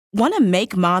Want to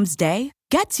make Mom's day?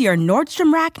 Get to your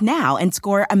Nordstrom Rack now and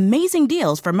score amazing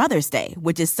deals for Mother's Day,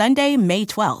 which is Sunday, May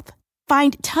 12th.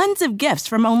 Find tons of gifts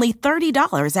from only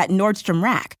 $30 at Nordstrom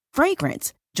Rack.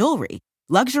 Fragrance, jewelry,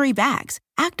 luxury bags,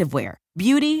 activewear,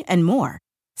 beauty, and more.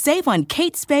 Save on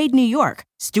Kate Spade New York,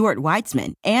 Stuart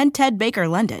Weitzman, and Ted Baker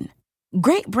London.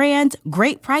 Great brands,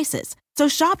 great prices. So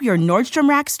shop your Nordstrom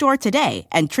Rack store today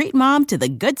and treat Mom to the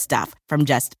good stuff from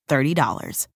just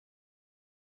 $30.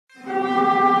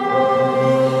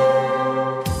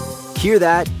 Hear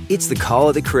that? It's the call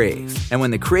of the Crave. And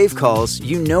when the Crave calls,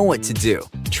 you know what to do.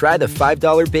 Try the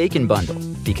 $5 Bacon Bundle,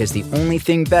 because the only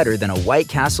thing better than a White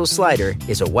Castle slider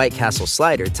is a White Castle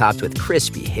slider topped with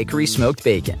crispy hickory smoked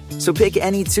bacon. So pick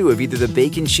any two of either the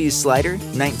Bacon Cheese Slider,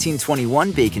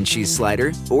 1921 Bacon Cheese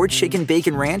Slider, or Chicken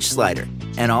Bacon Ranch Slider.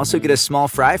 And also get a small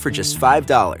fry for just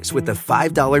 $5 with the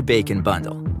 $5 Bacon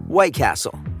Bundle. White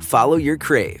Castle. Follow your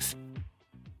Crave.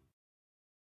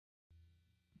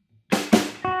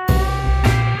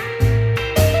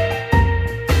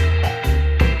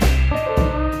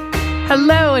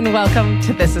 Hello and welcome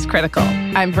to This is Critical.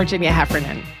 I'm Virginia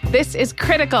Heffernan. This is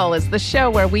Critical is the show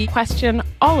where we question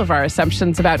all of our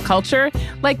assumptions about culture,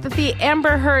 like that the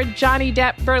Amber Heard Johnny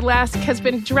Depp burlesque has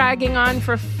been dragging on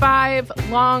for 5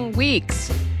 long weeks,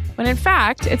 when in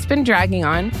fact it's been dragging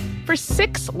on for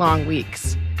 6 long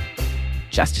weeks.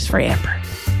 Justice for Amber.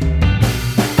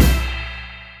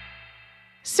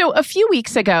 So a few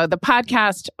weeks ago, the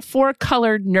podcast Four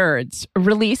Colored Nerds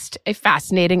released a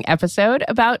fascinating episode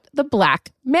about the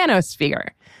Black Manosphere.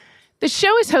 The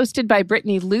show is hosted by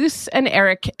Brittany Luce and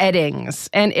Eric Eddings.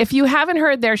 And if you haven't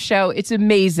heard their show, it's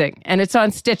amazing. And it's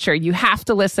on Stitcher. You have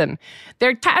to listen.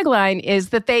 Their tagline is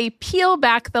that they peel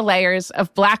back the layers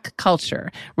of Black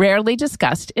culture, rarely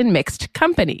discussed in mixed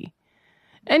company.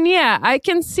 And yeah, I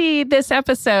can see this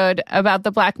episode about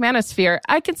the Black Manosphere.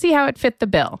 I can see how it fit the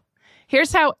bill.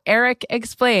 Here's how Eric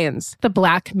explains the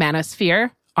Black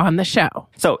Manosphere on the show.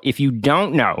 So if you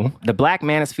don't know, the Black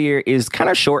Manosphere is kind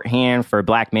of shorthand for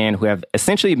Black men who have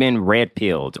essentially been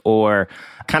red-pilled or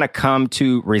kind of come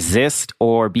to resist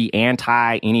or be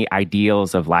anti any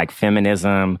ideals of like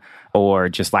feminism or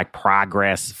just like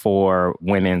progress for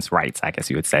women's rights, I guess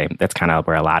you would say. That's kind of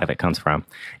where a lot of it comes from.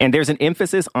 And there's an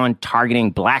emphasis on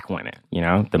targeting Black women. You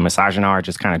know, the misogynoir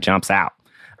just kind of jumps out.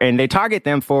 And they target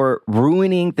them for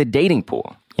ruining the dating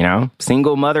pool, you know,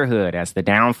 single motherhood as the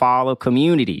downfall of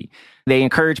community. They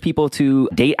encourage people to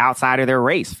date outside of their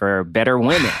race for better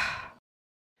women.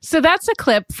 So that's a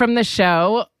clip from the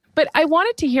show, but I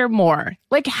wanted to hear more,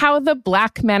 like how the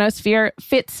Black Manosphere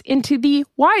fits into the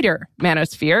wider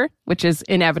manosphere, which is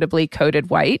inevitably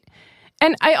coded white.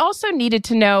 And I also needed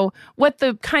to know what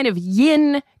the kind of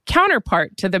yin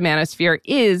counterpart to the manosphere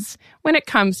is when it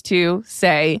comes to,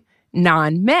 say,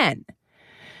 non-men.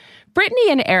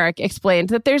 Brittany and Eric explained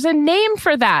that there's a name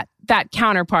for that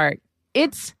counterpart.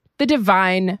 It's the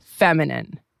divine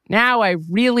feminine. Now I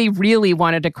really, really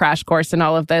wanted to crash course in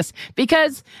all of this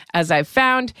because, as I've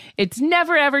found, it's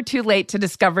never ever too late to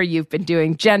discover you've been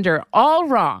doing gender all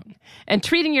wrong and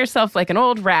treating yourself like an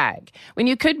old rag when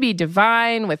you could be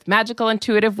divine with magical,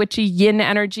 intuitive, witchy yin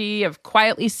energy of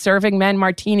quietly serving men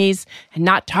martinis and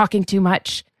not talking too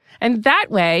much. And that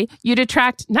way, you'd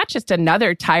attract not just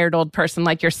another tired old person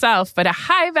like yourself, but a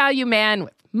high-value man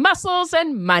with muscles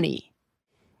and money.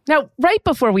 Now, right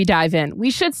before we dive in,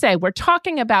 we should say we're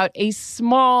talking about a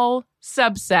small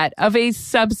subset of a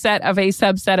subset of a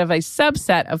subset of a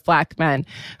subset of Black men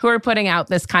who are putting out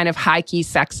this kind of high-key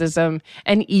sexism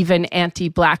and even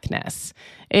anti-Blackness.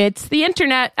 It's the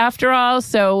internet, after all,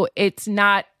 so it's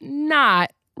not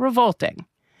revolting.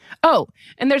 Oh,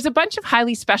 and there's a bunch of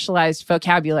highly specialized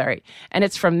vocabulary, and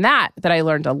it's from that I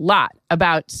learned a lot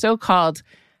about so-called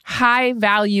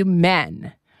high-value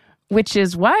men, which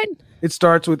is what? It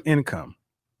starts with income.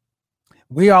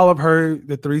 We all have heard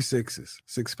the 3 6s: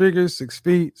 6 figures, 6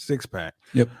 feet, 6-pack.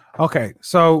 Yep. Okay,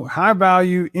 so high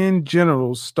value in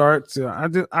general starts,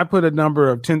 I put a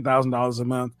number of $10,000 a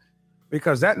month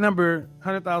because that number,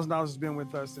 $100,000, has been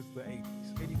with us since the 80s.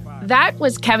 That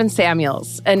was Kevin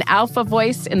Samuels, an alpha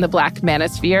voice in the Black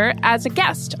Manosphere, as a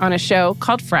guest on a show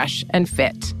called Fresh and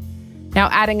Fit. Now,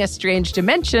 adding a strange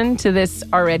dimension to this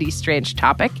already strange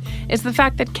topic is the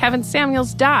fact that Kevin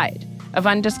Samuels died of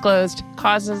undisclosed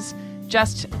causes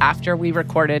just after we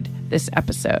recorded this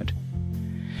episode.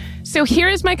 So here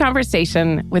is my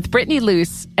conversation with Brittany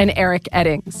Luce and Eric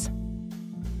Eddings.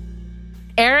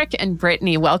 Eric and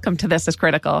Brittany, welcome to This is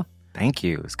Critical. Thank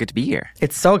you. It's good to be here.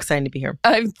 It's so exciting to be here.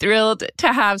 I'm thrilled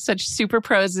to have such super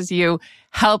pros as you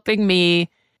helping me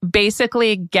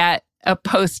basically get a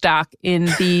postdoc in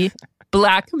the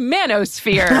Black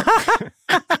Manosphere.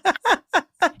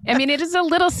 I mean, it is a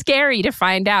little scary to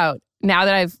find out, now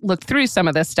that I've looked through some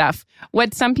of this stuff,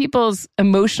 what some people's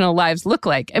emotional lives look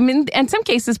like. I mean, in some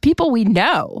cases, people we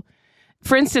know.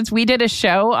 For instance, we did a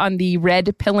show on the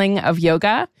red pilling of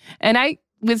yoga, and I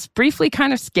was briefly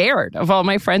kind of scared of all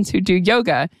my friends who do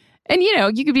yoga. And, you know,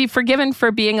 you could be forgiven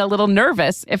for being a little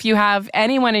nervous if you have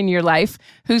anyone in your life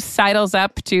who sidles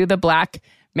up to the Black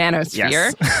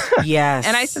manosphere. Yes. Yes.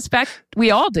 And I suspect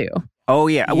we all do. Oh,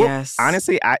 yeah. Yes. Well,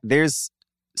 honestly, there's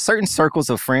certain circles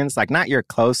of friends, like not your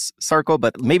close circle,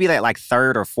 but maybe that like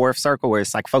third or fourth circle where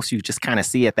it's like folks you just kind of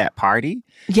see at that party.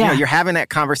 Yeah. You know, you're having that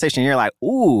conversation and you're like,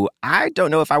 ooh, I don't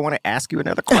know if I want to ask you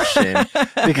another question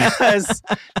because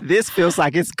this feels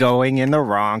like it's going in the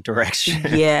wrong direction.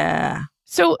 Yeah.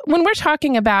 So when we're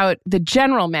talking about the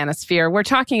general manosphere, we're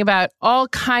talking about all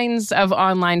kinds of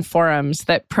online forums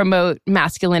that promote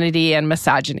masculinity and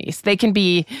misogyny. They can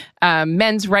be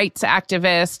men's rights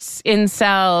activists,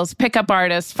 incels, pickup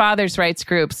artists, fathers' rights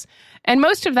groups. And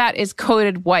most of that is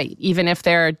coded white, even if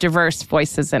there are diverse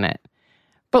voices in it.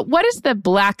 But what is the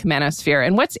Black manosphere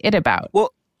and what's it about?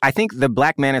 Well, I think the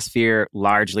Black manosphere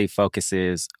largely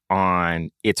focuses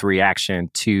on its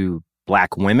reaction to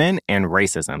Black women and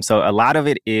racism. So a lot of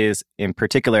it is, in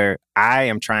particular, I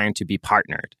am trying to be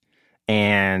partnered.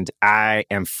 And I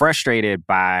am frustrated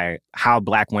by how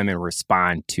Black women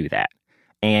respond to that.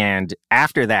 And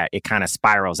after that, it kind of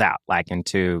spirals out like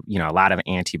into, you know, a lot of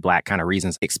anti-Black kind of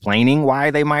reasons explaining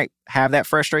why they might have that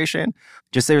frustration.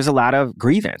 Just there's a lot of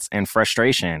grievance and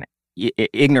frustration,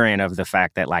 ignorant of the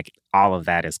fact that like all of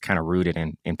that is kind of rooted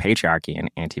in patriarchy and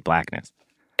anti-Blackness.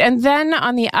 And then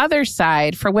on the other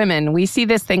side, for women, we see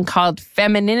this thing called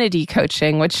femininity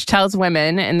coaching, which tells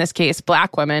women, in this case,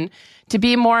 Black women, to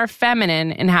be more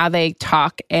feminine in how they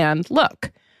talk and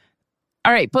look.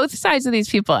 All right, both sides of these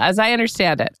people, as I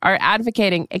understand it, are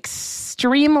advocating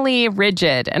extremely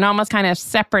rigid and almost kind of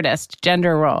separatist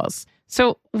gender roles.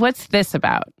 So what's this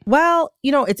about? Well,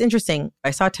 you know, it's interesting.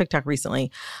 I saw TikTok recently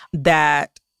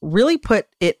that really put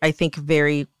it, I think,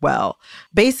 very well.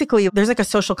 Basically, there's like a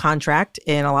social contract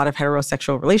in a lot of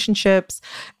heterosexual relationships.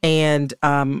 And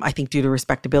I think due to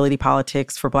respectability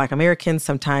politics for Black Americans,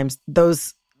 sometimes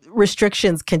those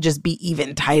restrictions can just be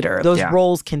even tighter. Those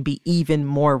roles can be even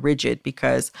more rigid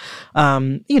because,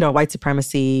 you know, white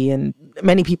supremacy and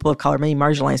many people of color, many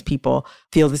marginalized people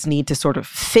feel this need to sort of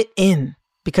fit in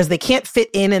because they can't fit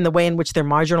in the way in which they're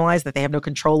marginalized that they have no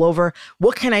control over.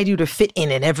 What can I do to fit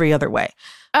in every other way?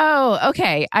 Oh,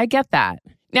 okay. I get that.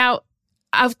 Now,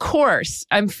 of course,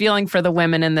 I'm feeling for the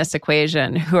women in this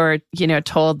equation who are, you know,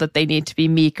 told that they need to be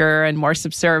meeker and more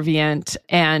subservient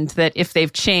and that if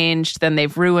they've changed, then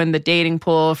they've ruined the dating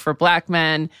pool for Black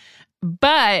men.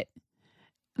 But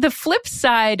the flip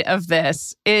side of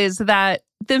this is that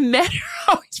the men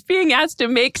are always being asked to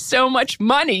make so much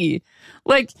money.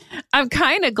 Like, I'm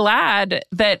kind of glad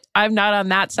that I'm not on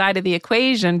that side of the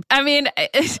equation. I mean,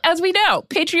 as we know,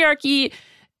 patriarchy,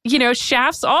 you know,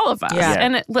 shafts all of us. Yeah.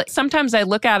 And sometimes I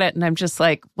look at it and I'm just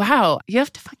like, wow, you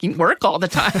have to fucking work all the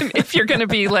time if you're going to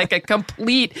be like a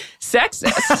complete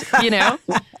sexist, you know?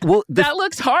 Well, that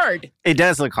looks hard. It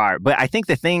does look hard. But I think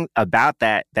the thing about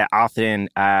that often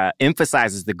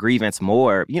emphasizes the grievance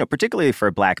more, you know, particularly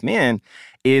for Black men,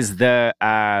 is the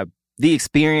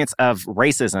experience of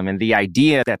racism and the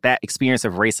idea that that experience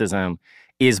of racism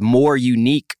is more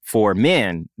unique for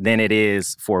men than it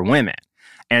is for women.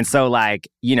 And so, like,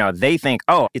 you know, they think,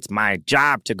 oh, it's my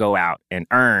job to go out and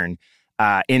earn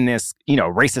in this, you know,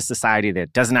 racist society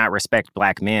that does not respect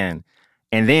Black men.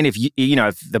 And then if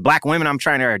if the Black women I'm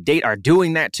trying to date are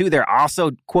doing that too, they're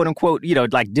also, quote unquote, you know,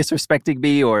 like disrespecting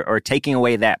me or taking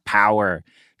away that power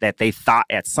that they thought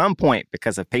at some point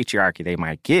because of patriarchy they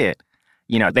might get.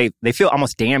 You know, they feel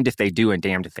almost damned if they do and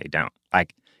damned if they don't.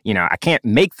 Like, you know, I can't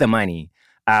make the money,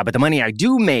 but the money I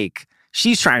do make,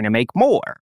 she's trying to make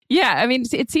more. Yeah, I mean,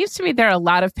 it seems to me there are a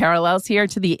lot of parallels here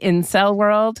to the incel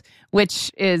world, which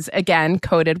is, again,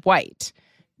 coded white.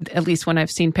 At least when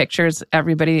I've seen pictures,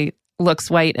 everybody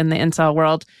looks white in the incel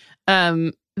world.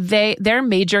 Their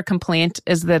major complaint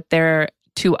is that they're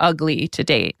too ugly to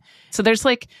date. So there's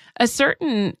like a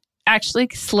certain actually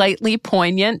slightly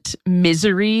poignant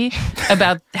misery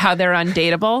about how they're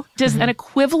undateable. Does an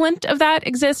equivalent of that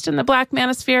exist in the Black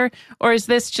manosphere? Or is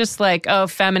this just like, oh,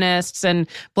 feminists and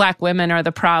Black women are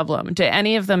the problem? Do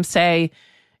any of them say,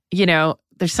 you know,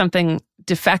 there's something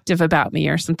defective about me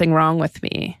or something wrong with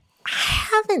me? I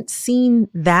haven't seen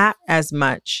that as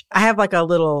much. I have like a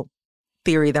little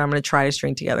theory that I'm going to try to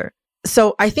string together.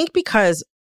 So I think because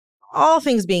all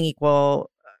things being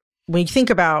equal, when you think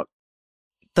about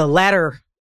the ladder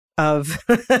of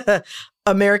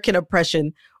American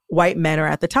oppression, white men are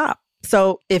at the top.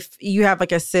 So if you have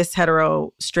like a cis,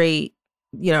 hetero, straight,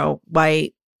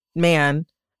 white man,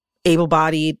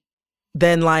 able-bodied,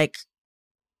 then like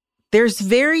there's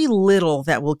very little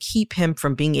that will keep him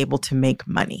from being able to make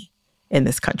money in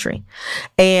this country.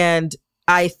 And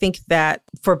I think that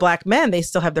for Black men, they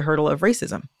still have the hurdle of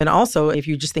racism. And also, if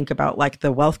you just think about like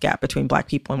the wealth gap between Black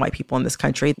people and white people in this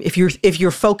country, if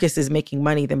your focus is making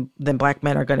money, then Black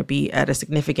men are going to be at a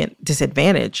significant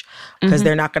disadvantage because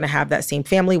they're not going to have that same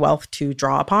family wealth to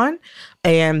draw upon.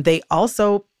 And they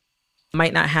also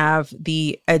might not have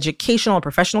the educational and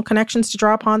professional connections to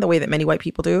draw upon the way that many white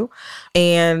people do.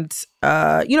 And,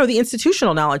 the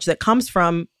institutional knowledge that comes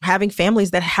from having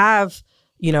families that have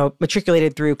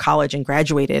matriculated through college and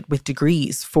graduated with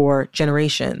degrees for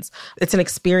generations. It's an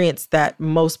experience that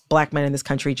most Black men in this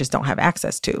country just don't have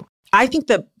access to. I think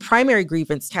the primary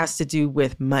grievance has to do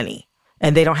with money.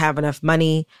 And they don't have enough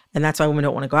money, and that's why women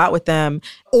don't want to go out with them.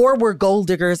 Or we're gold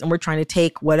diggers, and we're trying to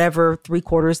take whatever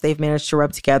 3/4 they've managed to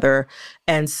rub together.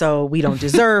 And so we don't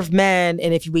deserve men.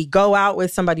 And if we go out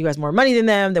with somebody who has more money than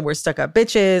them, then we're stuck up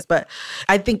bitches. But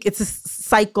I think it's a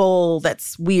cycle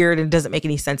that's weird and doesn't make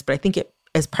any sense. But I think it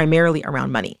is primarily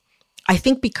around money. I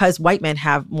think because white men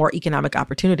have more economic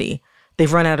opportunity,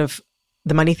 they've run out of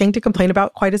the money thing to complain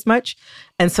about quite as much.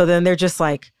 And so then they're just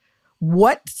like,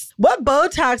 what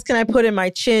Botox can I put in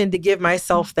my chin to give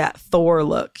myself that Thor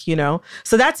look,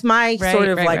 So that's my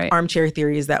armchair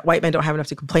theory, is that white men don't have enough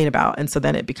to complain about. And so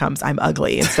then it becomes I'm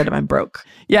ugly instead of I'm broke.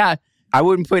 Yeah. I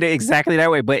wouldn't put it exactly that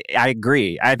way, but I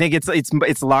agree. I think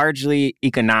it's largely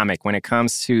economic when it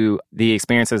comes to the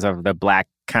experiences of the Black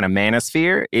kind of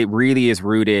manosphere. It really is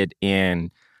rooted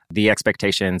in the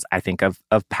expectations, I think, of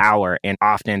power. And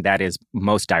often that is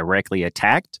most directly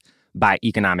attacked by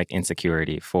economic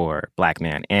insecurity for Black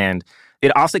men. And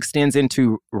it also extends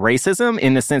into racism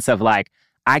in the sense of like,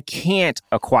 I can't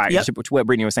acquire, which what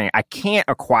Brittany was saying, I can't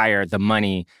acquire the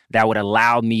money that would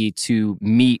allow me to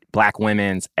meet Black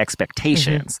women's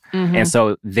expectations. And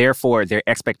so therefore their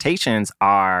expectations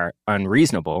are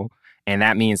unreasonable. And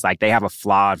that means like they have a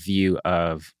flawed view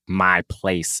of my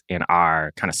place in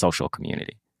our kind of social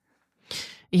community.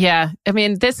 Yeah. I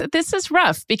mean, this is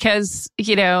rough because,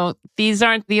 these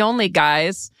aren't the only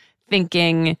guys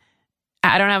thinking,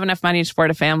 I don't have enough money to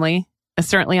support a family,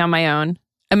 certainly on my own.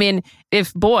 I mean,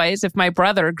 if my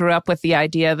brother grew up with the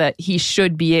idea that he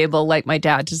should be able, like my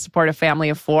dad, to support a family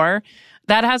of 4,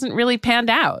 that hasn't really panned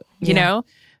out, you know?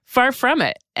 Far from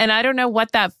it. And I don't know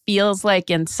what that feels like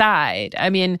inside. I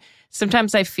mean,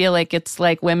 sometimes I feel like it's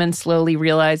like women slowly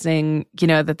realizing,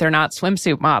 that they're not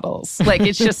swimsuit models. Like,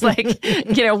 it's just like,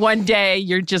 one day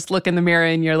you're just look in the mirror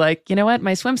and you're like, you know what?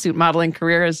 My swimsuit modeling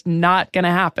career is not going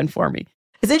to happen for me.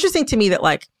 It's interesting to me that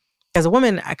like, as a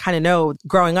woman, I kind of know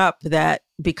growing up that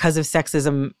because of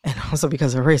sexism and also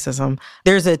because of racism,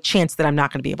 there's a chance that I'm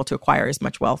not going to be able to acquire as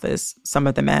much wealth as some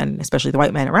of the men, especially the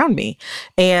white men around me.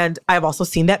 And I've also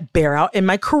seen that bear out in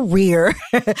my career.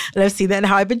 And I've seen that in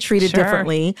how I've been treated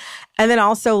differently. And then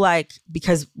also like,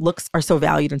 because looks are so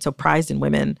valued and so prized in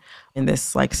women in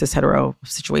this like cis hetero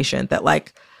situation, that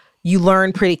like you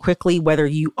learn pretty quickly whether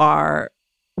you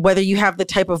have the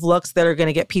type of looks that are going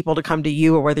to get people to come to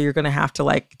you, or whether you're going to have to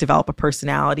like develop a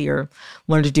personality or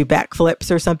learn to do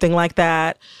backflips or something like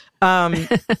that.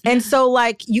 And so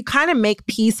like you kind of make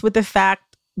peace with the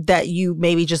fact that you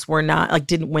maybe just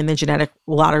didn't win the genetic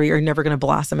lottery, or never going to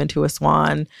blossom into a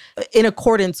swan, in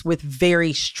accordance with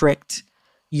very strict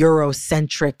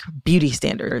Eurocentric beauty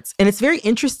standards. And it's very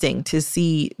interesting to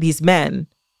see these men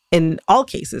in all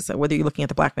cases, whether you're looking at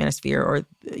the Black manosphere or,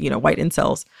 white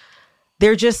incels,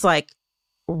 they're just like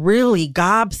really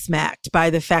gobsmacked by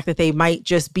the fact that they might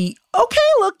just be okay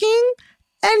looking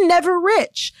and never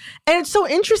rich. And it's so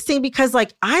interesting because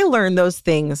like I learned those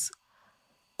things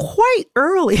quite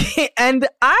early and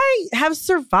I have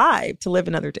survived to live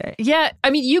another day. Yeah. I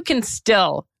mean, you can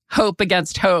still hope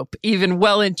against hope, even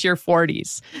well into your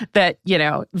 40s, that,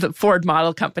 the Ford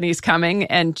model company's coming.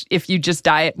 And if you just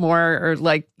diet more or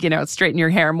like, straighten your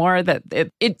hair more,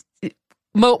 that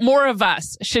more of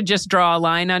us should just draw a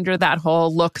line under that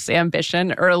whole looks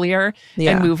ambition earlier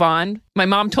and move on. My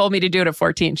mom told me to do it at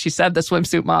 14. She said the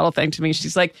swimsuit model thing to me.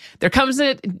 She's like, there comes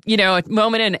a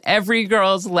moment in every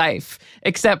girl's life,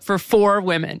 except for 4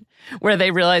 women, where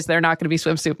they realize they're not going to be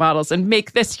swimsuit models, and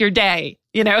make this your day,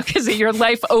 because your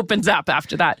life opens up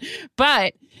after that.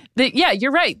 But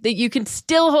you're right, that you can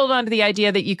still hold on to the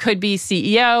idea that you could be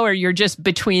CEO, or you're just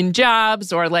between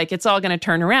jobs, or like it's all going to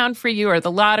turn around for you, or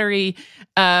the lottery.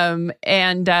 And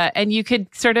you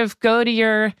could sort of go to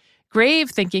your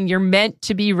grave thinking you're meant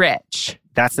to be rich.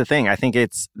 That's the thing. I think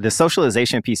it's the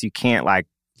socialization piece. You can't like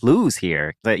lose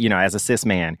here, that, as a cis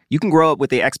man, you can grow up with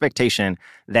the expectation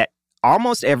that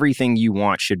almost everything you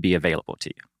want should be available to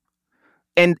you.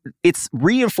 And it's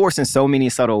reinforced in so many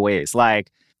subtle ways.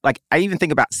 Like I even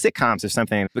think about sitcoms or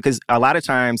something, because a lot of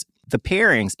times the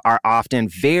pairings are often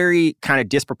very kind of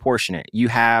disproportionate. You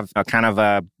have a kind of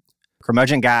a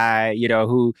curmudgeon guy,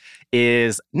 who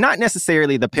is not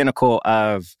necessarily the pinnacle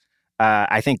of,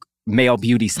 I think, male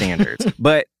beauty standards,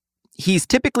 but he's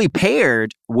typically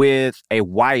paired with a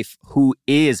wife who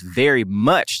is very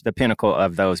much the pinnacle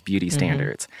of those beauty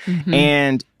standards. Mm-hmm.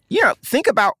 And, think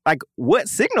about what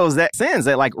signals that sends,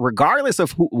 that regardless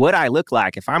of what I look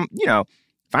like, if I'm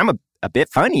a bit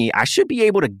funny, I should be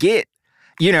able to get,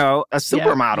 a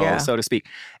supermodel, so to speak.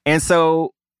 And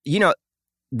so,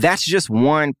 that's just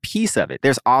one piece of it.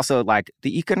 There's also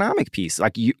the economic piece.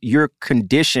 You're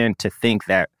conditioned to think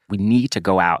that we need to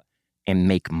go out and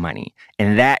make money.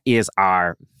 And that is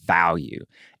our value.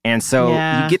 And so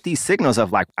you get these signals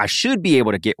of I should be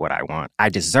able to get what I want. I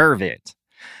deserve it.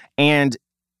 And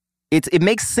it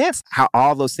makes sense how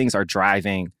all those things are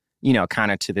driving,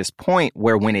 kind of to this point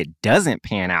where when it doesn't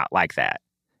pan out like that,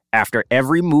 after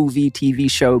every movie,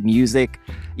 TV show, music,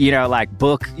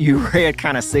 book you read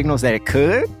kind of signals that it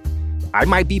could, I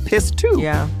might be pissed too.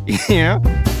 Yeah.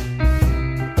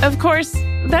 Of course,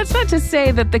 that's not to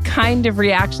say that the kind of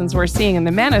reactions we're seeing in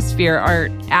the manosphere are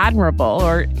admirable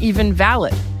or even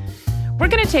valid. We're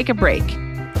going to take a break.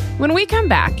 When we come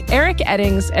back, Eric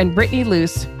Eddings and Brittany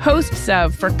Luce, hosts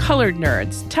of For Colored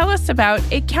Nerds, tell us about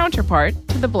a counterpart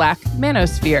to the Black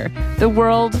manosphere, the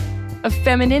world of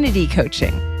femininity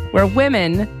coaching, where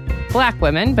women, Black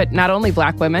women, but not only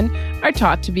Black women, are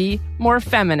taught to be more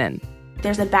feminine.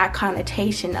 There's a bad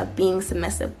connotation of being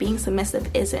submissive. Being submissive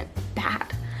isn't bad.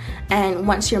 And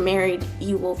once you're married,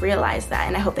 you will realize that.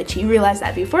 And I hope that you realize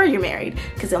that before you're married,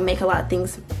 because it'll make a lot of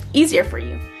things easier for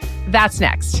you. That's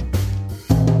next.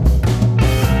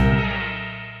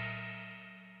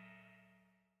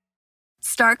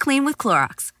 Start clean with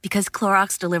Clorox, because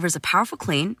Clorox delivers a powerful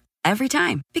clean every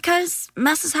time. Because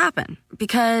messes happen.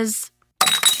 Because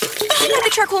the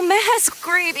charcoal mask.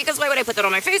 Great, because why would I put that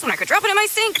on my face when I could drop it in my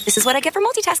sink? This is what I get for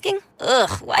multitasking. Ugh,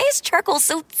 why is charcoal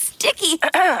so sticky?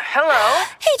 Hello?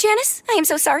 Hey, Janice. I am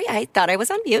so sorry. I thought I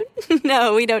was on mute.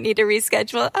 No, we don't need to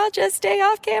reschedule. I'll just stay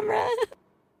off camera.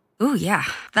 Ooh, yeah,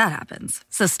 that happens.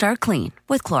 So start clean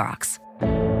with Clorox.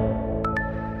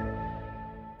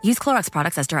 Use Clorox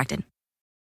products as directed.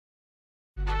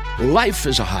 Life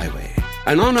is a highway,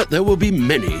 and on it there will be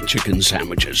many chicken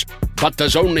sandwiches. But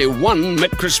there's only one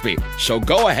McCrispy. So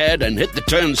go ahead and hit the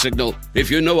turn signal if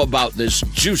you know about this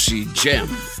juicy gem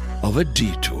of a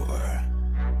detour.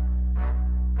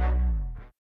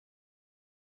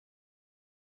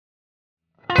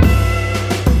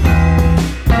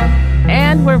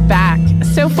 And we're back.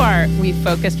 So far, we've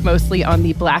focused mostly on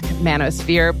the Black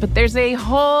manosphere, but there's a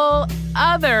whole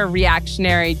other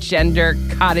reactionary gender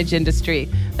cottage industry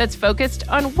that's focused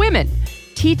on women,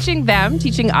 teaching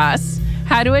us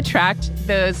how to attract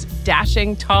those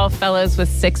dashing tall fellows with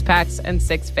six packs and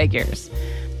six figures.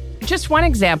 Just one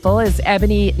example is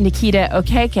Ebony Nikita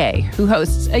Okeke, who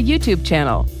hosts a YouTube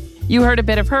channel. You heard a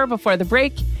bit of her before the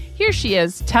break. Here she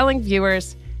is telling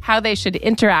viewers how they should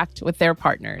interact with their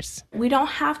partners. We don't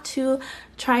have to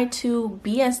try to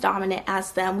be as dominant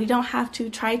as them. We don't have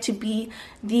to try to be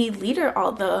the leader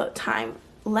all the time.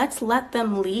 Let's let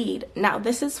them lead. Now,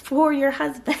 this is for your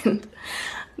husband.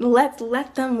 Let's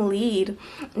let them lead.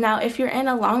 Now, if you're in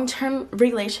a long-term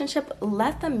relationship,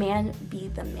 let the man be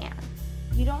the man.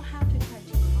 You don't have to try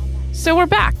to combat. So we're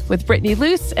back with Brittany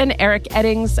Luce and Eric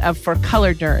Eddings of For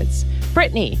Colored Nerds.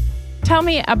 Brittany, tell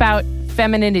me about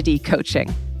femininity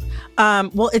coaching.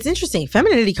 Well, it's interesting.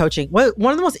 Femininity coaching. One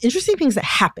of the most interesting things that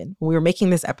happened when we were making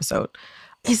this episode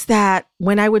is that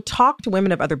when I would talk to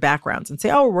women of other backgrounds and say,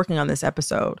 oh, we're working on this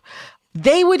episode,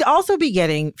 they would also be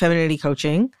getting femininity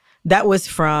coaching that was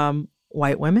from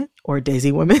white women or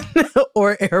Desi women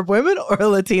or Arab women or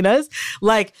Latinas.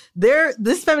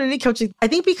 This femininity coaching, I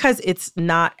think because it's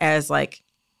not as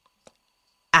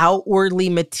outwardly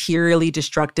materially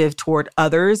destructive toward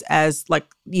others as the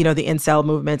incel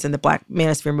movements and the Black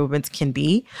manosphere movements can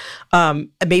be.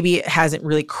 Maybe it hasn't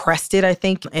really crested, I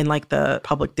think, in the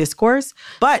public discourse,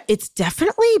 but it's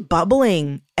definitely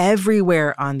bubbling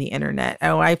everywhere on the internet.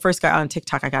 And when I first got on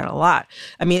TikTok, I got it a lot.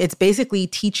 I mean, it's basically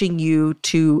teaching you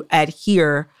to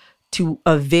adhere to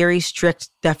a very strict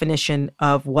definition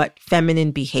of what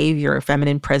feminine behavior or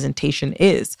feminine presentation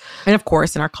is. And of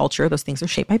course, in our culture, those things are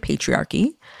shaped by patriarchy.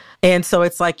 And so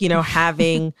it's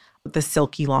having the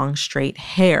silky, long, straight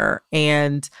hair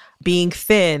and being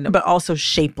thin, but also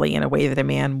shapely in a way that a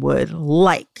man would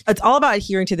like. It's all about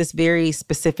adhering to this very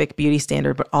specific beauty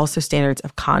standard, but also standards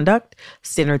of conduct,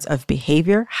 standards of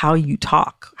behavior, how you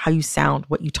talk, how you sound,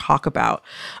 what you talk about,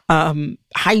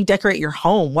 how you decorate your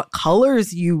home, what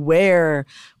colors you wear,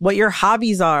 what your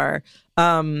hobbies are.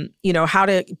 How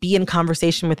to be in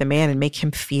conversation with a man and make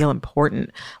him feel important.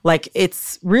 Like,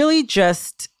 it's really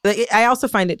just, I also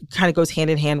find it kind of goes hand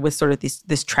in hand with sort of this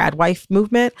trad wife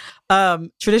movement.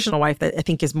 Traditional wife that I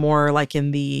think is more like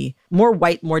in the more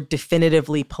white, more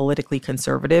definitively politically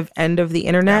conservative end of the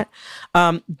internet.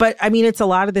 But I mean, it's a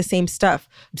lot of the same stuff,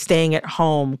 staying at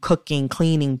home, cooking,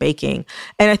 cleaning, baking.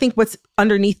 And I think what's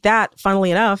underneath that,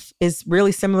 funnily enough, is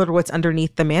really similar to what's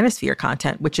underneath the manosphere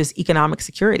content, which is economic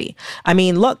security. I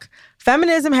mean, look,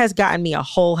 feminism has gotten me a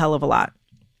whole hell of a lot.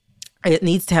 It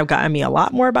needs to have gotten me a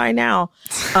lot more by now.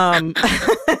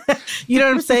 You know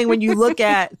what I'm saying? When you look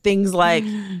at things like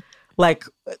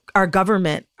our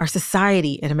government, our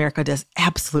society in America does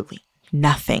absolutely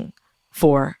nothing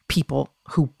for people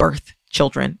who birth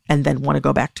children and then want to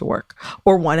go back to work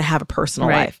or want to have a personal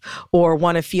life or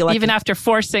want to feel like... Even after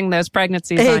forcing those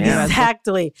pregnancies on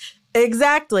you.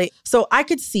 Exactly. So I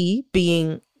could see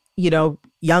being,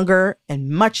 younger and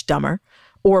much dumber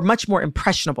or much more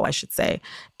impressionable, I should say,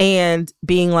 and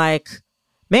being like,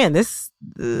 man, this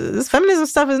feminism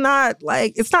stuff is not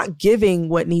like, it's not giving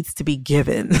what needs to be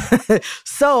given.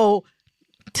 So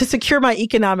to secure my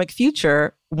economic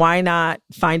future, why not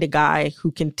find a guy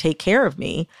who can take care of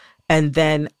me? And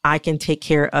then I can take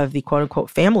care of the quote unquote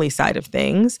family side of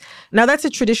things. Now, that's a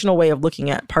traditional way of looking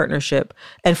at partnership.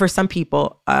 And for some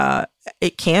people,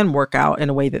 it can work out in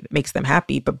a way that makes them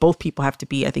happy. But both people have to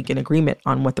be, I think, in agreement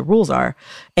on what the rules are.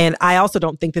 And I also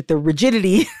don't think that the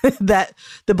rigidity that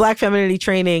the Black femininity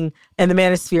training and the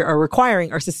manosphere are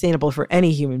requiring are sustainable for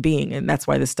any human being. And that's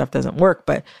why this stuff doesn't work.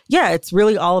 But yeah, it's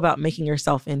really all about making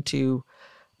yourself into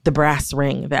the brass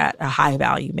ring that a high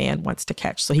value man wants to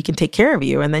catch so he can take care of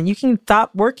you. And then you can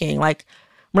stop working. Like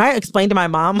when I explained to my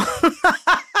mom,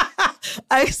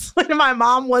 I explained to my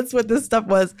mom once what this stuff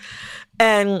was.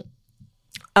 And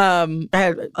I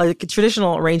had a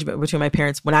traditional arrangement between my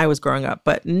parents when I was growing up,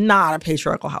 but not a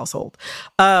patriarchal household.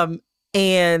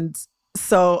 And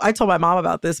so I told my mom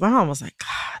about this. My mom was like,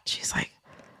 God, she's like,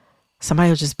 somebody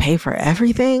will just pay for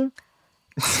everything.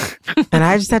 And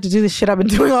I just had to do the shit I've been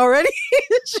doing already.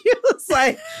 She was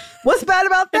like, what's bad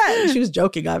about that? And she was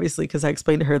joking, obviously, because I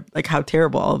explained to her like how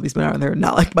terrible all of these men are. And they're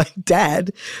not like my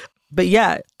dad. But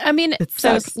yeah. I mean, so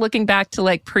I was looking back to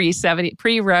like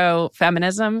pre-Roe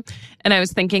feminism, and I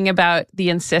was thinking about the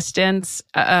insistence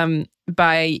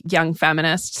by young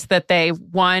feminists that they,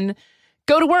 one,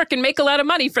 go to work and make a lot of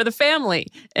money for the family,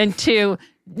 and two,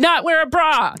 not wear a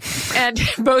bra. And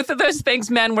both of those things,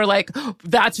 men were like,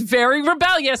 that's very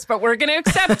rebellious, but we're going to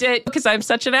accept it because I'm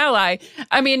such an ally.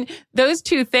 I mean, those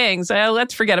two things,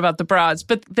 let's forget about the bras,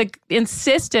 but the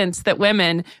insistence that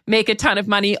women make a ton of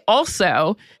money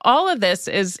also, all of this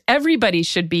is everybody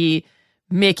should be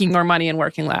making more money and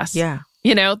working less. Yeah.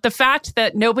 The fact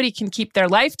that nobody can keep their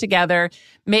life together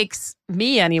makes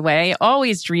me, anyway,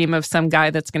 always dream of some guy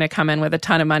that's going to come in with a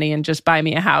ton of money and just buy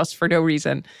me a house for no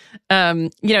reason.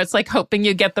 It's like hoping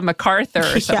you get the MacArthur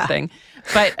or something.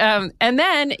 But, and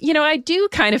then, I do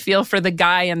kind of feel for the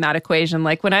guy in that equation.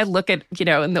 Like when I look at,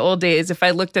 in the old days, if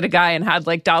I looked at a guy and had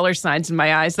like dollar signs in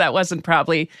my eyes, that wasn't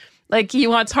probably like he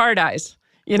wants hard eyes.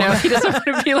 He doesn't want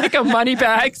to be like a money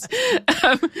bags.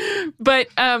 But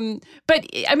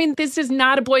I mean, this is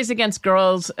not a boys against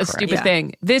girls, a stupid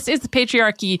thing. This is the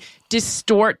patriarchy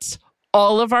distorts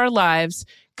all of our lives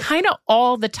kind of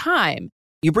all the time.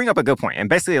 You bring up a good point. And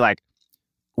basically, like,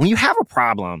 when you have a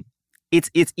problem, it's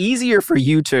easier for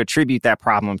you to attribute that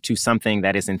problem to something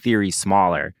that is in theory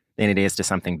smaller than it is to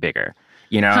something bigger.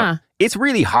 It's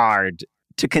really hard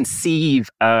to conceive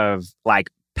of like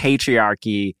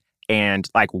patriarchy and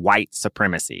like white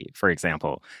supremacy, for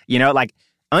example, like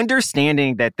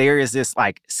understanding that there is this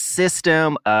like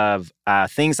system of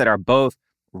things that are both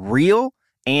real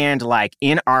and like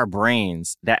in our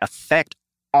brains that affect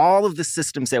all of the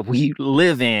systems that we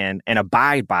live in and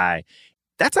abide by.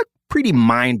 That's a pretty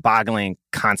mind-boggling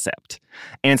concept.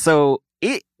 And so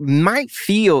it might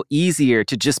feel easier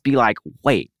to just be like,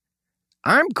 wait,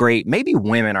 I'm great. Maybe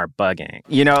women are bugging,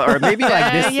 or maybe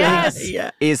like this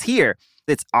thing is here.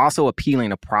 It's also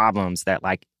appealing to problems that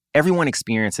like everyone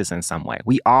experiences in some way.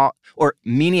 We all, or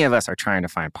many of us, are trying to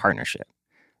find partnership,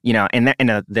 and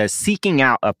the seeking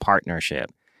out of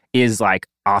partnership is like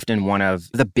often one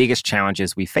of the biggest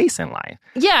challenges we face in life.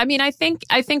 Yeah, I mean, I think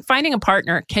finding a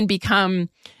partner can become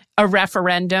a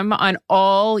referendum on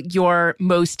all your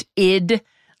most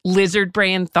lizard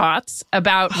brain thoughts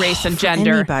about race and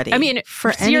gender. Anybody. I mean,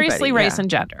 For seriously, anybody, race yeah. and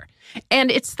gender.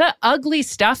 And it's the ugly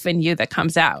stuff in you that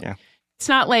comes out. Yeah. It's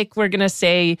not like we're going to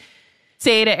say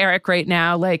to Eric right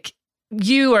now, like,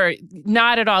 you are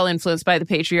not at all influenced by the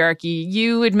patriarchy.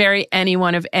 You would marry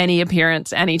anyone of any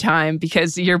appearance anytime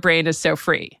because your brain is so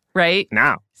free, right?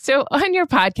 No. So on your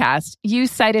podcast, you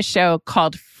cite a show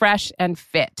called Fresh and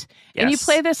Fit. And you Yes.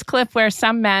 play this clip where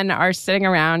some men are sitting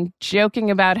around joking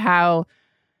about how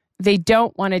they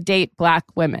don't want to date Black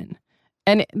women.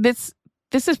 And this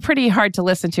is pretty hard to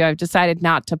listen to. I've decided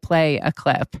not to play a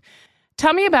clip.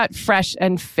 Tell me about Fresh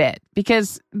and Fit,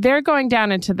 because they're going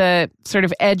down into the sort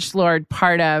of edgelord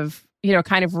part of,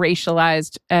 kind of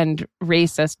racialized and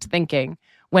racist thinking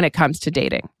when it comes to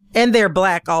dating. And they're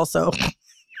Black also.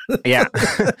 Yeah.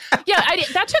 Yeah,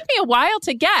 that took me a while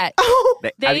to get. Oh,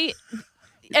 I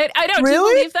don't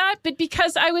Really? believe that, but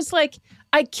because I was like,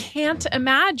 I can't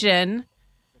imagine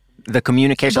The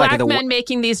communication, Black like the men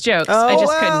making these jokes. oh I just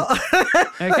well.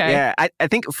 couldn't. Okay. Yeah, I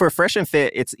think for Fresh and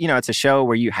Fit, it's it's a show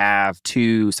where you have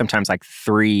 2, sometimes like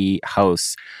 3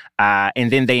 hosts,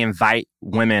 and then they invite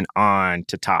women on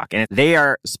to talk, and they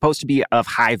are supposed to be of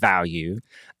high value,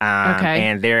 Okay.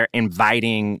 and they're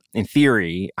inviting, in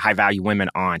theory, high value women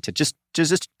on to just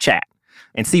chat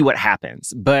and see what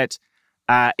happens. But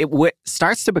what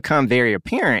starts to become very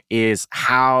apparent is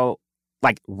how,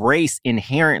 like, race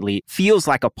inherently feels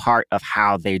like a part of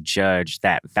how they judge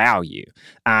that value,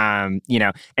 and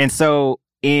so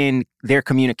in their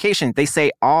communication, they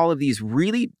say all of these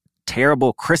really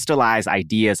terrible crystallized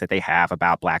ideas that they have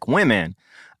about Black women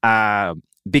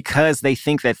because they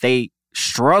think that they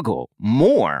struggle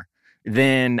more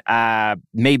than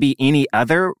maybe any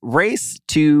other race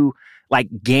to, like,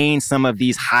 gain some of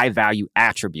these high value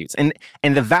attributes. And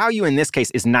the value in this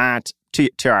case is not, to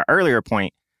our earlier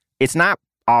point, it's not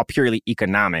all purely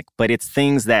economic, but it's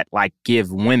things that, like,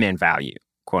 give women value,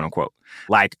 quote unquote,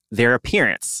 like their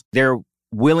appearance, their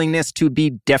willingness to be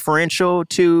deferential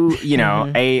to,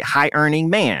 a high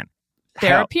earning man.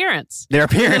 Their Hell, appearance. Their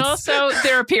appearance. And also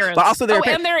their appearance. But also their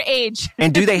appearance. And their age.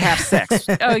 And do they have sex?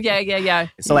 Oh, yeah.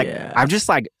 So, like, Yeah. I'm just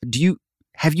like,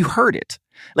 have you heard it?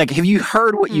 Like, have you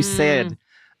heard what you said?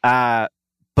 But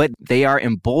they are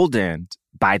emboldened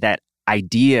by that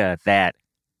idea that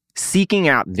seeking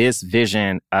out this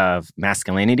vision of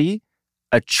masculinity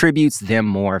attributes them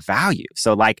more value.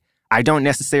 So, like, I don't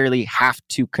necessarily have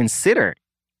to consider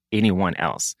anyone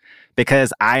else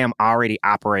because I am already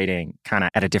operating kind of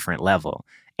at a different level.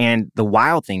 And the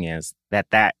wild thing is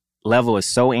that level is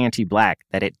so anti-Black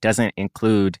that it doesn't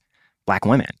include Black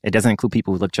women. It doesn't include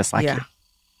people who look just like you.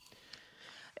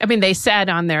 I mean, they said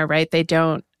on there, right? They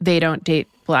don't date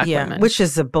Black women. Which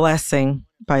is a blessing,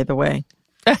 by the way.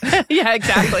 Yeah,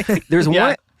 exactly. There's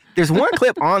one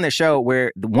clip on the show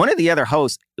where one of the other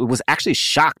hosts was actually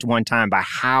shocked one time by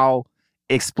how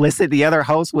explicit the other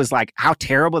host was, like how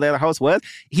terrible the other host was.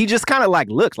 He just kind of like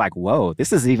looked like, whoa,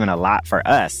 this is even a lot for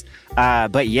us.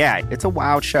 But yeah, it's a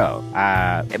wild show.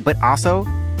 But also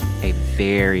a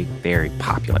very, very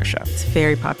popular show. It's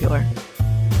very popular.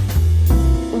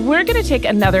 We're going to take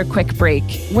another quick break.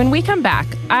 When we come back,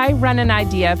 I run an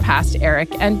idea past Eric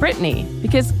and Brittany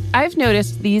because I've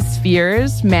noticed these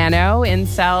spheres, Mano,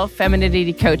 incel,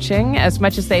 femininity coaching, as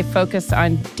much as they focus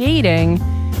on dating,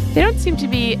 they don't seem to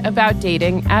be about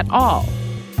dating at all.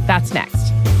 That's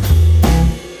next.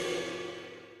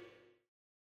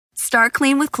 Start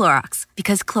clean with Clorox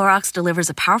because Clorox delivers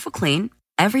a powerful clean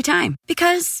every time.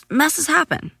 Because messes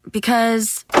happen.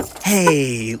 Because...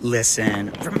 Hey,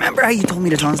 listen. Remember how you told me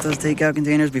to toss those takeout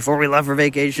containers before we left for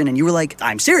vacation? And you were like,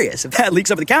 I'm serious. If that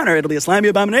leaks over the counter, it'll be a slimy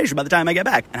abomination by the time I get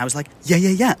back. And I was like,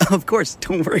 yeah, of course.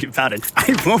 Don't worry about it.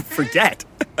 I won't forget.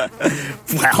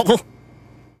 Well...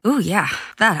 Ooh, yeah,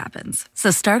 that happens. So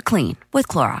start clean with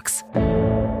Clorox.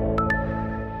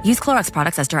 Use Clorox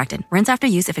products as directed. Rinse after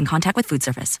use if in contact with food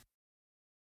surface.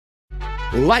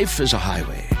 Life is a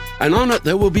highway, and on it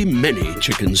there will be many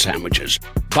chicken sandwiches.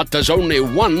 But there's only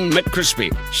one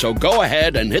McCrispy. So go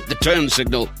ahead and hit the turn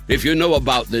signal if you know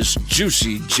about this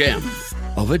juicy gem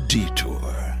of a detour.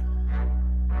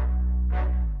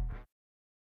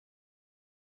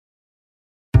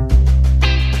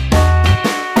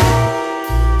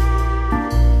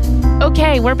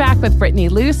 Okay, we're back with Brittany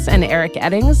Luce and Eric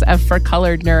Eddings of For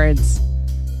Colored Nerds.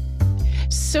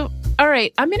 So, all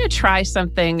right, I'm going to try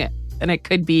something, and it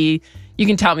could be, you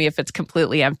can tell me if it's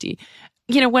completely empty.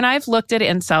 When I've looked at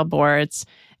incel boards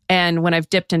and when I've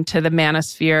dipped into the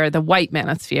manosphere, the white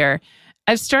manosphere,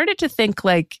 I've started to think,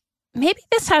 like, maybe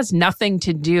this has nothing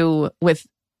to do with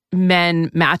men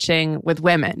matching with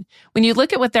women. When you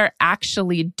look at what they're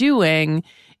actually doing,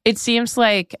 it seems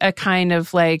like a kind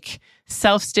of like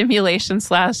self-stimulation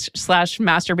slash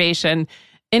masturbation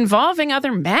involving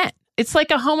other men. It's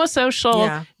like a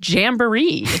homosocial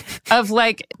jamboree of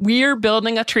like, we're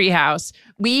building a treehouse.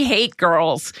 We hate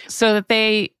girls, so that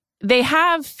they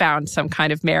have found some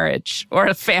kind of marriage or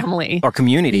a family. Or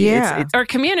community. Yeah. Or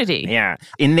community. Yeah.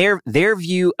 In their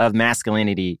view of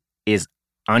masculinity is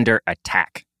under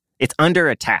attack. It's under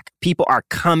attack. People are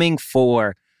coming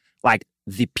for like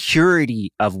the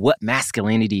purity of what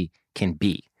masculinity can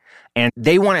be. And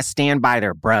they want to stand by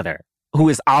their brother, who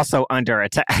is also under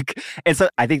attack. And so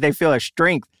I think they feel a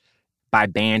strength by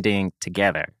banding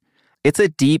together. It's a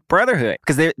deep brotherhood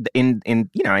because they're in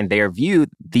their view,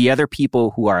 the other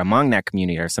people who are among that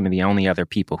community are some of the only other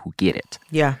people who get it.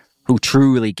 Yeah. Who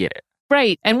truly get it.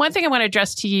 Right. And one thing I want to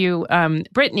address to you,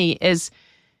 Brittany, is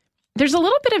there's a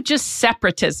little bit of just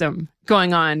separatism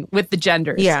going on with the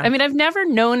genders. Yeah. I mean, I've never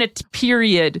known a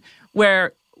period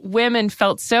where women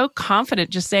felt so confident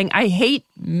just saying, I hate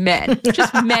men,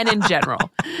 just men in general.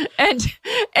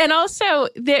 And also,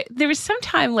 there was some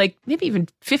time, like maybe even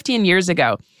 15 years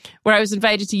ago, where I was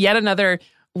invited to yet another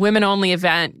women-only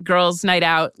event, girls' night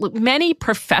out, many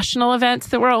professional events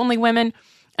that were only women.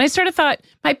 And I sort of thought,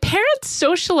 my parents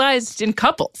socialized in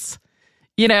couples,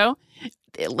 you know?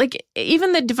 Like,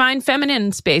 even the divine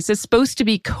feminine space is supposed to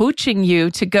be coaching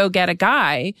you to go get a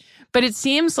guy, but it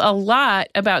seems a lot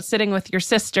about sitting with your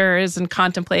sisters and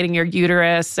contemplating your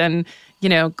uterus and, you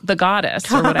know, the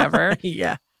goddess or whatever.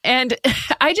 Yeah. And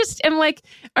I just am like,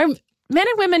 are men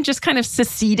and women just kind of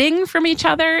seceding from each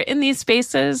other in these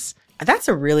spaces? That's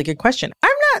a really good question.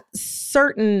 I'm not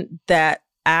certain that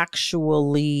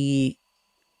actually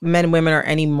men and women are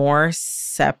any more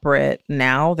separate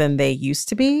now than they used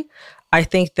to be. I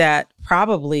think that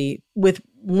probably with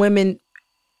women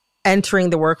entering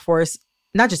the workforce,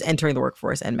 not just entering the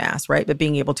workforce en masse, right, but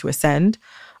being able to ascend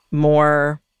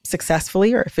more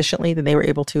successfully or efficiently than they were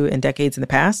able to in decades in the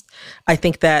past. I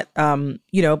think that,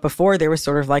 before there was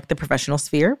sort of like the professional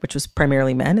sphere, which was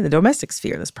primarily men, and the domestic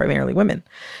sphere, that's primarily women.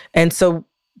 And so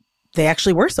they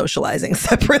actually were socializing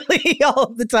separately all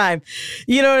of the time.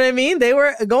 You know what I mean? They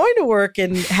were going to work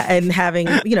and having,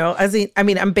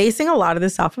 I'm basing a lot of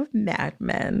this off of Mad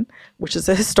Men, which is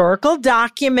a historical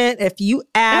document, if you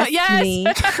ask me.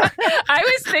 I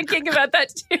was thinking about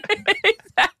that too.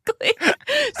 Exactly.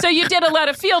 So you did a lot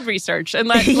of field research and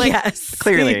yes,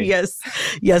 clearly. Yes,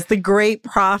 the great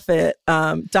prophet,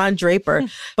 Don Draper,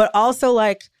 but also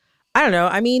like, I don't know.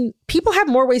 I mean, people have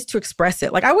more ways to express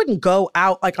it. Like, I wouldn't go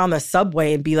out like on the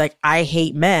subway and be like, I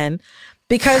hate men,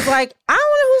 because like, I don't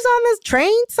know who's on this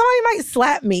train. Somebody might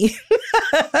slap me.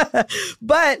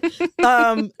 But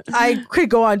I could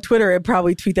go on Twitter and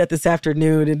probably tweet that this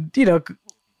afternoon, and it'd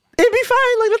be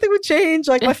fine. Like, nothing would change.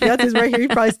 Like, my fiance's right here.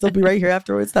 He'd probably still be right here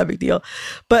afterwards. Not a big deal.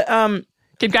 But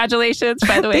congratulations,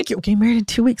 by the way. Thank you. We're getting married in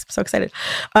 2 weeks. I'm so excited.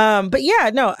 But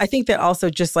yeah, no, I think that also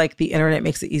just like the internet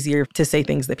makes it easier to say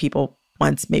things that people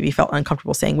once maybe felt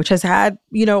uncomfortable saying, which has had,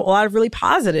 a lot of really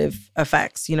positive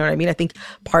effects. You know what I mean? I think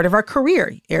part of our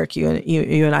career, Eric, you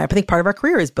and I think part of our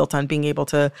career is built on being able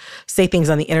to say things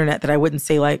on the internet that I wouldn't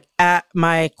say like at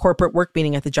my corporate work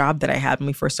meeting at the job that I had when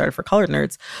we first started for Colored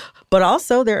Nerds. But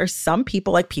also there are some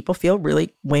people, like people feel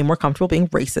really way more comfortable being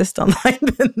racist online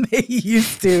than they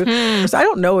used to. So I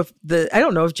don't know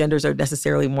if genders are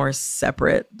necessarily more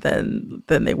separate than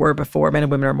they were before. Men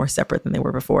and women are more separate than they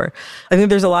were before. I think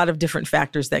there's a lot of different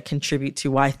factors that contribute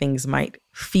to why things might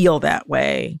feel that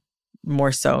way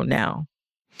more so now.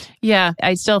 Yeah,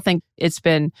 I still think it's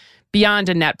been beyond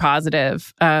a net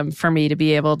positive for me to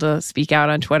be able to speak out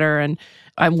on Twitter. And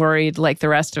I'm worried, like the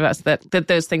rest of us, that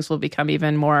those things will become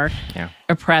even more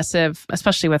oppressive,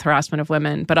 especially with harassment of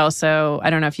women. But also, I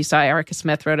don't know if you saw, Erica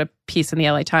Smith wrote a piece in the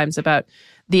LA Times about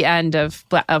the end of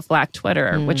Black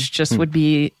Twitter, which just would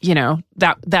be,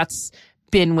 that's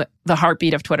been the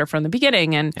heartbeat of Twitter from the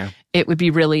beginning. And it would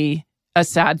be really a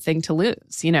sad thing to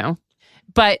lose,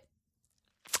 But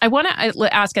I want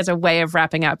to ask, as a way of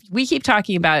wrapping up, we keep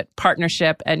talking about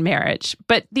partnership and marriage,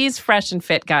 but these fresh and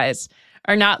fit guys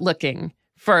are not looking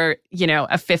for,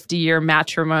 a 50-year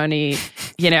matrimony,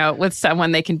 with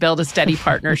someone they can build a steady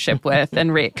partnership with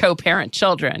and co-parent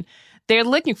children. They're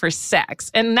looking for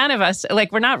sex. And none of us,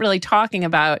 we're not really talking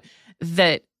about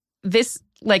that. This,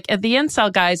 the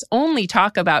incel guys only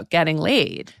talk about getting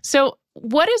laid. So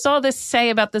what does all this say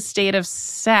about the state of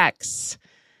sex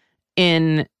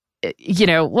in,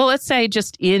 let's say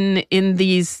just in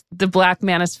the Black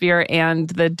manosphere and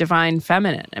the divine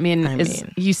feminine? I mean,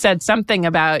 you said something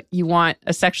about you want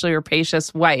a sexually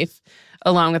rapacious wife.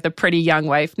 along with a pretty young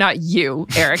wife. Not you,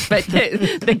 Eric, but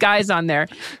the guys on there.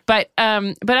 But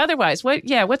otherwise,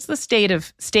 what's the state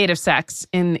of sex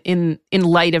in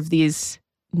light of these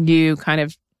new kind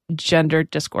of gender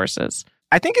discourses?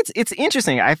 I think it's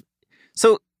interesting.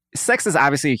 So sex is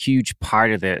obviously a huge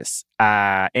part of this.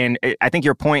 And I think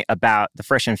your point about the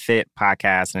Fresh and Fit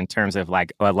podcast, in terms of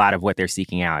like a lot of what they're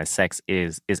seeking out as sex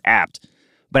is apt.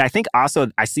 But I think also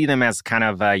I see them as kind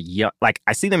of I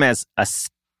see them as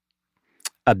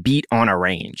a beat on a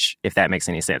range, if that makes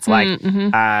any sense. Like,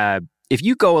 if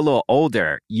you go a little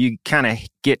older, you kind of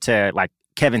get to like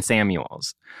Kevin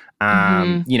Samuels,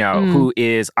 who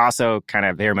is also kind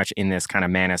of very much in this kind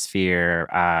of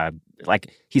manosphere.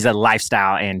 Like he's a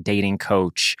lifestyle and dating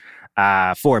coach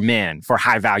for men, for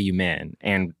high value men,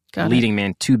 and leading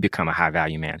men to become a high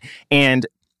value man. And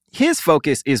his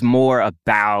focus is more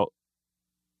about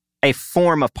a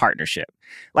form of partnership.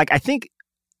 Like I think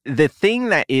the thing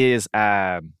that is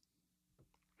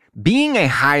being a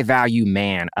high value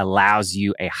man allows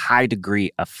you a high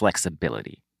degree of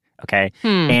flexibility. Okay.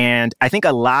 And I think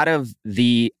a lot of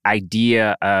the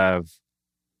idea of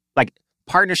like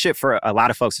partnership for a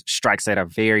lot of folks strikes at a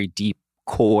very deep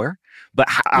core, but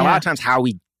a lot of times how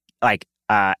we like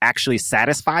actually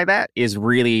satisfy that is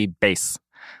really base.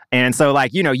 And so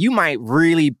like, you might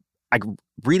really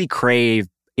crave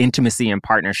intimacy and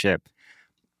partnership,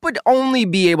 but only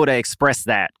be able to express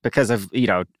that because of,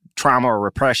 trauma or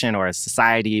repression or a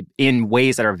society in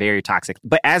ways that are very toxic.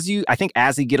 But as you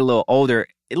get a little older,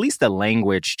 at least the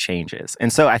language changes.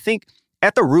 And so I think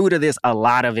at the root of this, a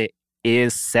lot of it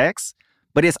is sex,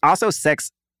 but it's also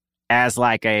sex as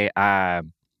like as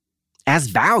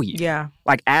value. Yeah.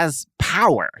 Like as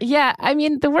power. Yeah. I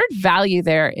mean, the word value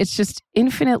there, it's just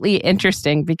infinitely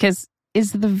interesting because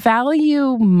is the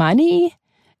value money?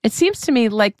 It seems to me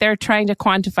like they're trying to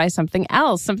quantify something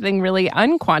else, something really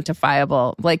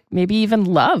unquantifiable, like maybe even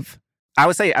love. I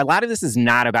would say a lot of this is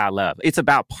not about love. It's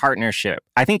about partnership.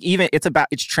 I think even it's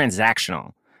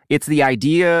transactional. It's the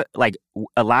idea, like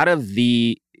a lot of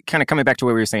the, kind of coming back to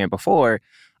what we were saying before,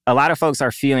 a lot of folks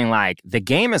are feeling like the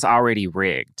game is already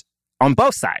rigged on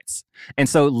both sides. And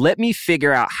so let me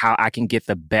figure out how I can get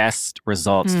the best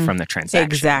results from the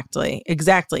transaction.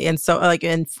 Exactly. And so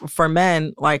and for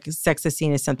men, like sex is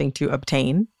seen as something to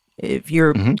obtain. If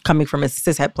you're coming from a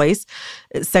cishet place,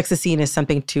 sex is seen as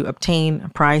something to obtain, a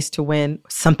prize to win,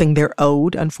 something they're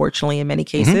owed, unfortunately, in many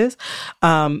cases.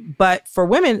 But for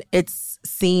women, it's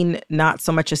seen not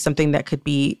so much as something that could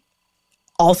be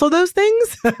also those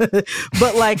things,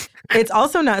 but like it's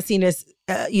also not seen as,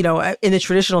 in the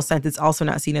traditional sense, it's also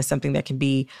not seen as something that can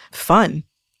be fun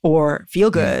or feel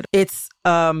good. It's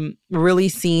really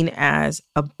seen as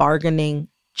a bargaining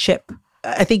chip.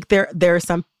 I think there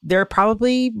are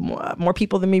probably more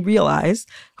people than we realize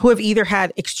who have either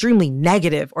had extremely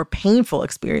negative or painful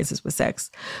experiences with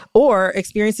sex, or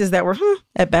experiences that were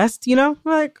at best,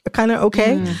 like kind of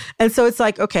okay. And so it's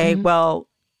like, okay, well,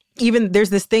 even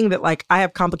there's this thing that like I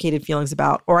have complicated feelings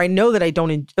about, or I know that I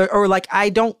don't, or like I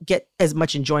don't get as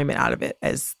much enjoyment out of it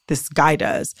as this guy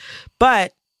does,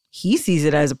 but he sees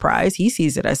it as a prize. He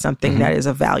sees it as something that is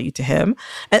of value to him.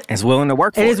 And is willing to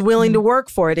work for it. And is willing to work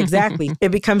for it, exactly. It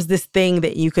becomes this thing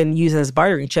that you can use as a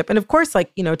bargaining chip. And of course,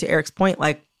 like, to Eric's point,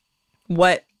 like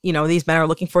what, these men are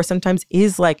looking for sometimes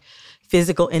is like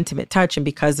physical, intimate touch. And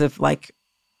because of like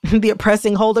the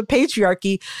oppressing hold of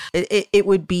patriarchy, it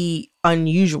would be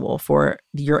unusual for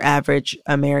your average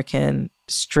American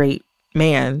straight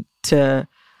man to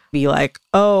be like,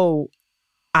 oh,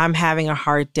 I'm having a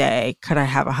hard day. Could I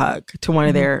have a hug? To one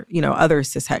of their, other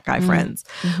cishet guy friends.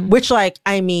 Which, like,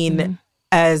 I mean,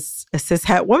 as a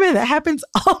cishet woman, that happens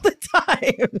all the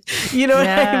time. You know what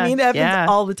I mean? It happens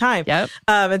all the time. Yep.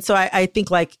 And so I think,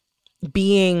 like,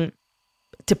 being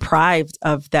deprived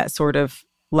of that sort of,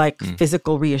 like,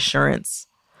 physical reassurance,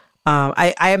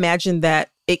 I imagine that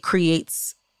it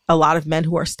creates a lot of men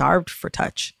who are starved for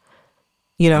touch,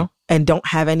 and don't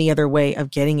have any other way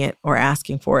of getting it or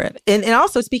asking for it. And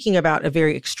also speaking about a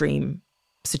very extreme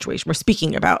situation, we're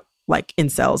speaking about like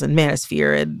incels and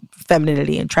manosphere and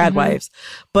femininity and trad wives,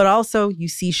 but also you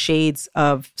see shades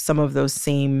of some of those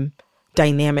same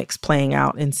dynamics playing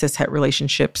out in cishet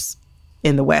relationships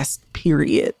in the West,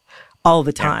 period, all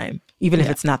the time, even if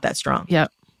it's not that strong.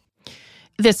 Yep.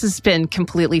 This has been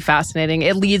completely fascinating.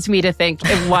 It leads me to think,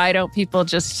 why don't people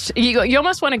just... You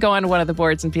almost want to go on one of the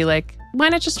boards and be like, why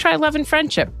not just try love and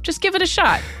friendship? Just give it a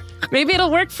shot. Maybe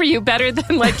it'll work for you better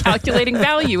than like calculating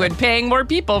value and paying more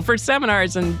people for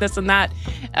seminars and this and that.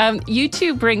 You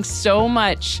two bring so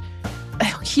much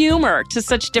humor to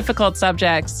such difficult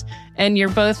subjects And you're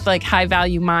both like high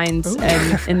value minds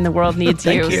and the world needs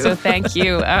you. So thank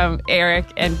you, Eric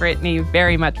and Brittany,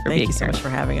 very much for being here. Thank you so much for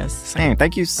having us. Same.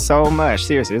 Thank you so much.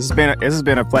 Seriously, this has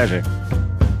been a pleasure.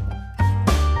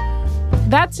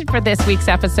 That's it for this week's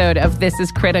episode of This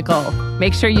is Critical.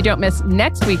 Make sure you don't miss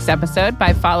next week's episode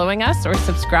by following us or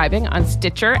subscribing on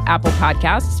Stitcher, Apple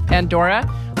Podcasts, Pandora,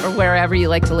 or wherever you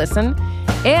like to listen.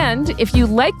 And if you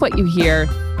like what you hear,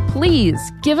 please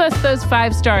give us those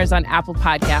 5 stars on Apple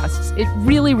Podcasts. It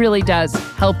really, really does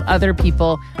help other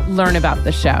people learn about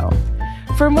the show.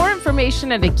 For more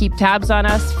information and to keep tabs on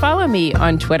us, follow me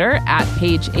on Twitter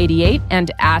 @Page88 and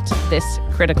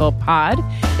 @ThisCriticalPod.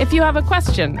 If you have a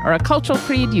question or a cultural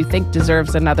creed you think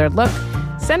deserves another look,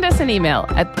 send us an email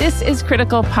at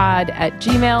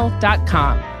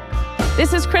thisiscriticalpod@gmail.com.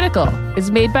 This is Critical is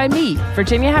made by me,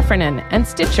 Virginia Heffernan, and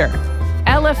Stitcher.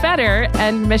 Ella Feder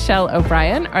and Michelle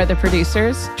O'Brien are the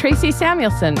producers. Tracy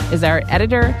Samuelson is our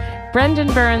editor.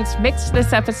 Brendan Burns mixed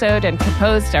this episode and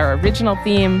composed our original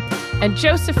theme. And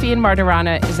Josephine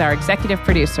Martirana is our executive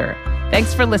producer.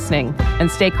 Thanks for listening,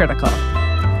 and stay critical.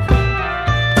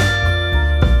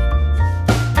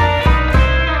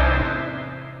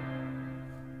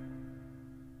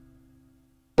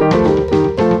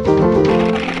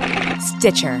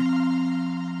 Stitcher.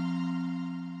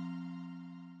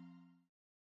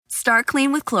 Start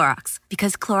clean with Clorox,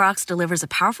 because Clorox delivers a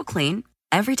powerful clean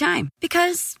every time.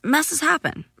 Because messes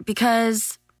happen.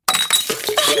 Because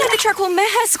the charcoal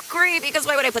mask. Great, because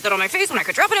why would I put that on my face when I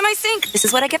could drop it in my sink? This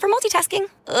is what I get for multitasking.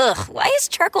 Ugh, why is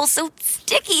charcoal so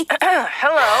sticky?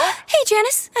 Hello? Hey,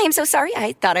 Janice. I am so sorry.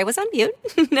 I thought I was on mute.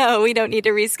 No, we don't need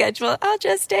to reschedule. I'll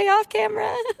just stay off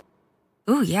camera.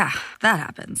 Ooh, yeah, that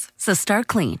happens. So start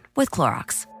clean with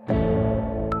Clorox.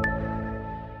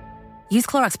 Use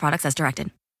Clorox products as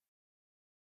directed.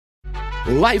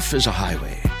 Life is a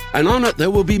highway, and on it there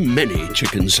will be many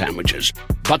chicken sandwiches.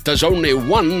 But there's only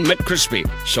one McCrispy.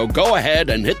 So go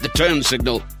ahead and hit the turn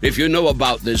signal if you know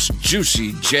about this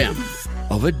juicy gem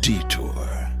of a detour.